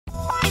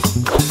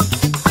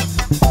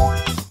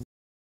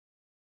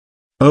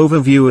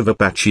Overview of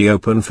Apache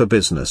Open for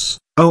Business,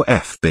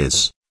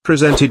 OFBiz,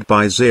 presented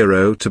by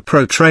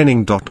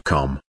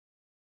 0toprotraining.com.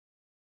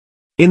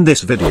 In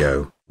this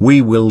video,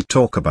 we will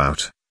talk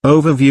about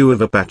Overview of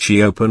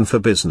Apache Open for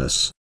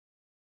Business.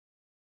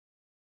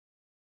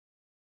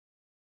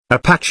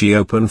 Apache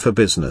Open for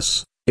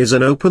Business is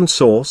an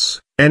open-source,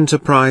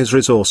 enterprise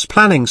resource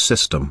planning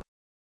system.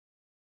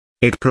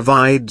 It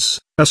provides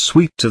a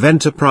suite of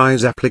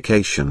enterprise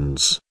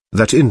applications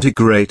that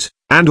integrate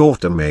and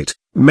automate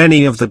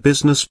many of the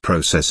business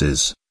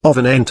processes of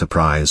an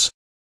enterprise.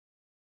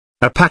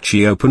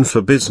 Apache Open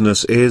for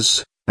Business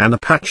is an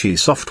Apache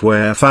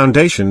Software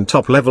Foundation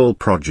top-level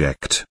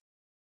project.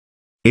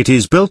 It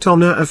is built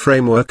on a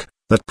framework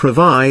that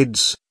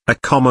provides a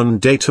common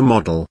data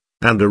model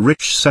and a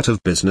rich set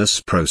of business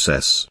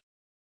process.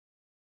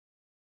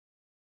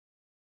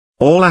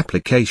 All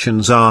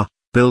applications are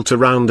built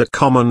around a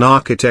common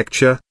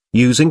architecture,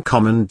 using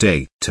common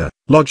data,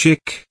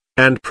 logic,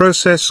 and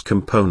process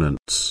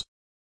components.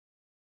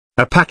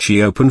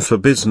 Apache Open for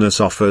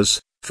Business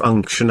offers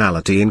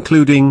functionality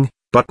including,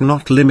 but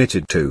not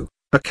limited to,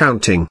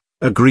 accounting,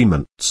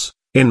 agreements,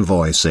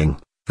 invoicing,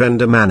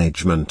 vendor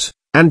management,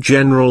 and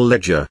general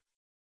ledger,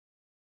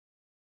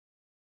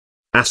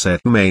 asset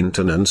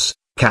maintenance,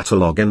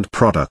 catalog and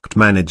product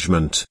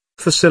management,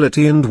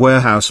 facility and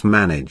warehouse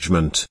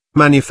management,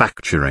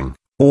 manufacturing,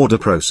 order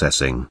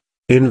processing,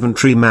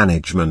 inventory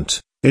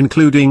management,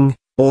 including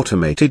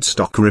automated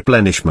stock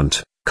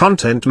replenishment,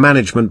 content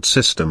management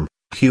system,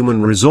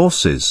 human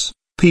resources,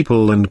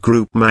 people and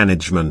group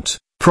management,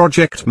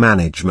 project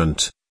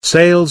management,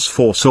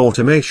 Salesforce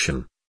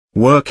automation,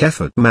 work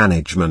effort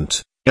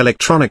management,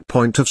 electronic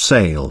point of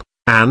sale,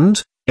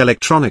 and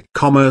electronic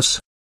commerce.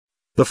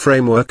 The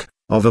framework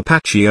of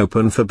Apache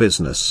Open for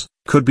Business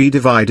could be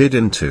divided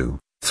into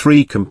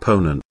three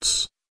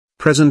components: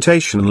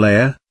 presentation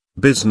layer,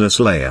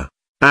 business layer,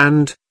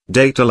 and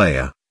data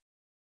layer.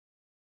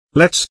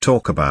 Let's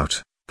talk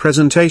about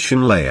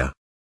presentation layer.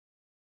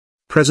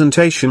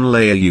 Presentation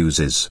layer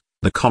uses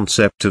the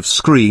concept of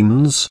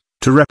screens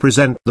to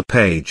represent the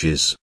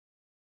pages.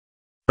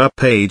 A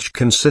page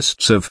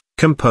consists of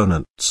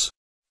components.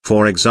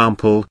 For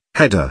example,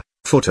 header,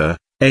 footer,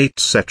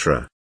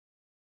 etc.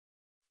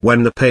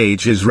 When the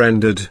page is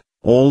rendered,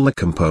 all the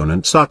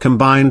components are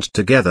combined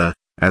together,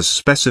 as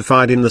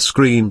specified in the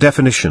screen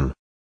definition.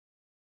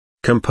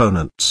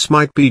 Components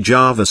might be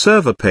Java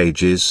server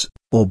pages,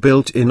 or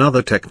built in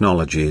other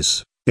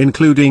technologies,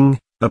 including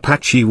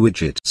Apache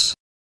widgets.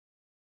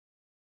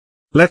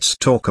 Let's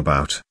talk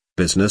about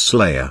business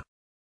layer.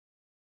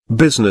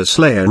 Business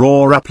layer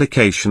or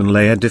application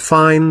layer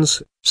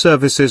defines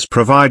services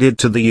provided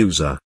to the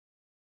user.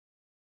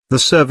 The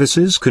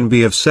services can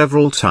be of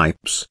several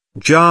types: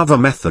 Java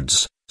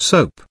methods,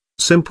 SOAP,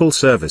 simple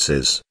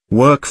services,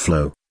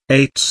 workflow,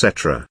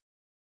 etc.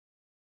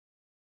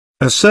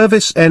 A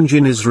service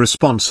engine is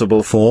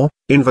responsible for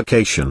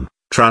invocation,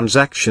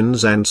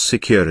 transactions and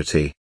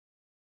security.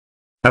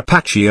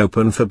 Apache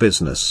Open for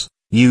Business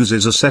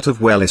uses a set of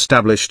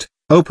well-established,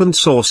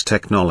 open-source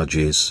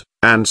technologies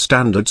and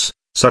standards,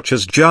 such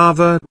as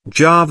Java,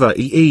 Java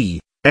EE,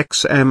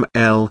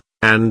 XML,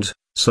 and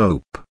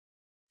SOAP.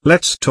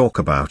 Let's talk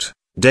about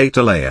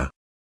data layer.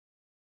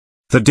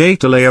 The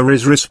data layer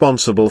is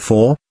responsible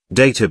for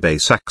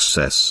database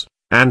access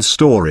and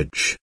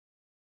storage.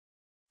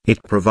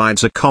 It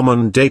provides a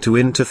common data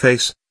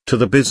interface to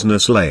the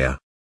business layer.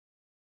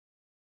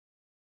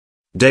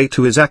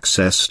 Data is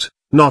accessed,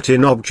 not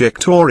in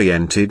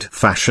object-oriented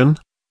fashion,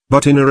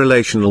 but in a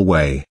relational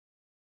way.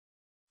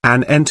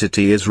 An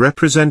entity is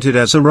represented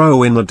as a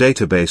row in the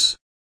database.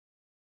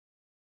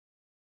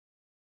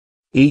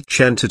 Each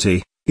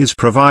entity is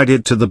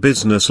provided to the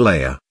business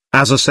layer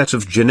as a set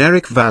of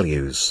generic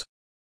values.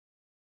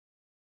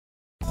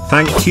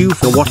 Thank you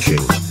for watching.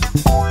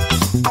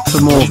 For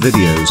more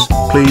videos,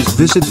 please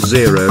visit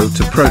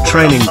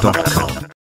 0toprotraining.com.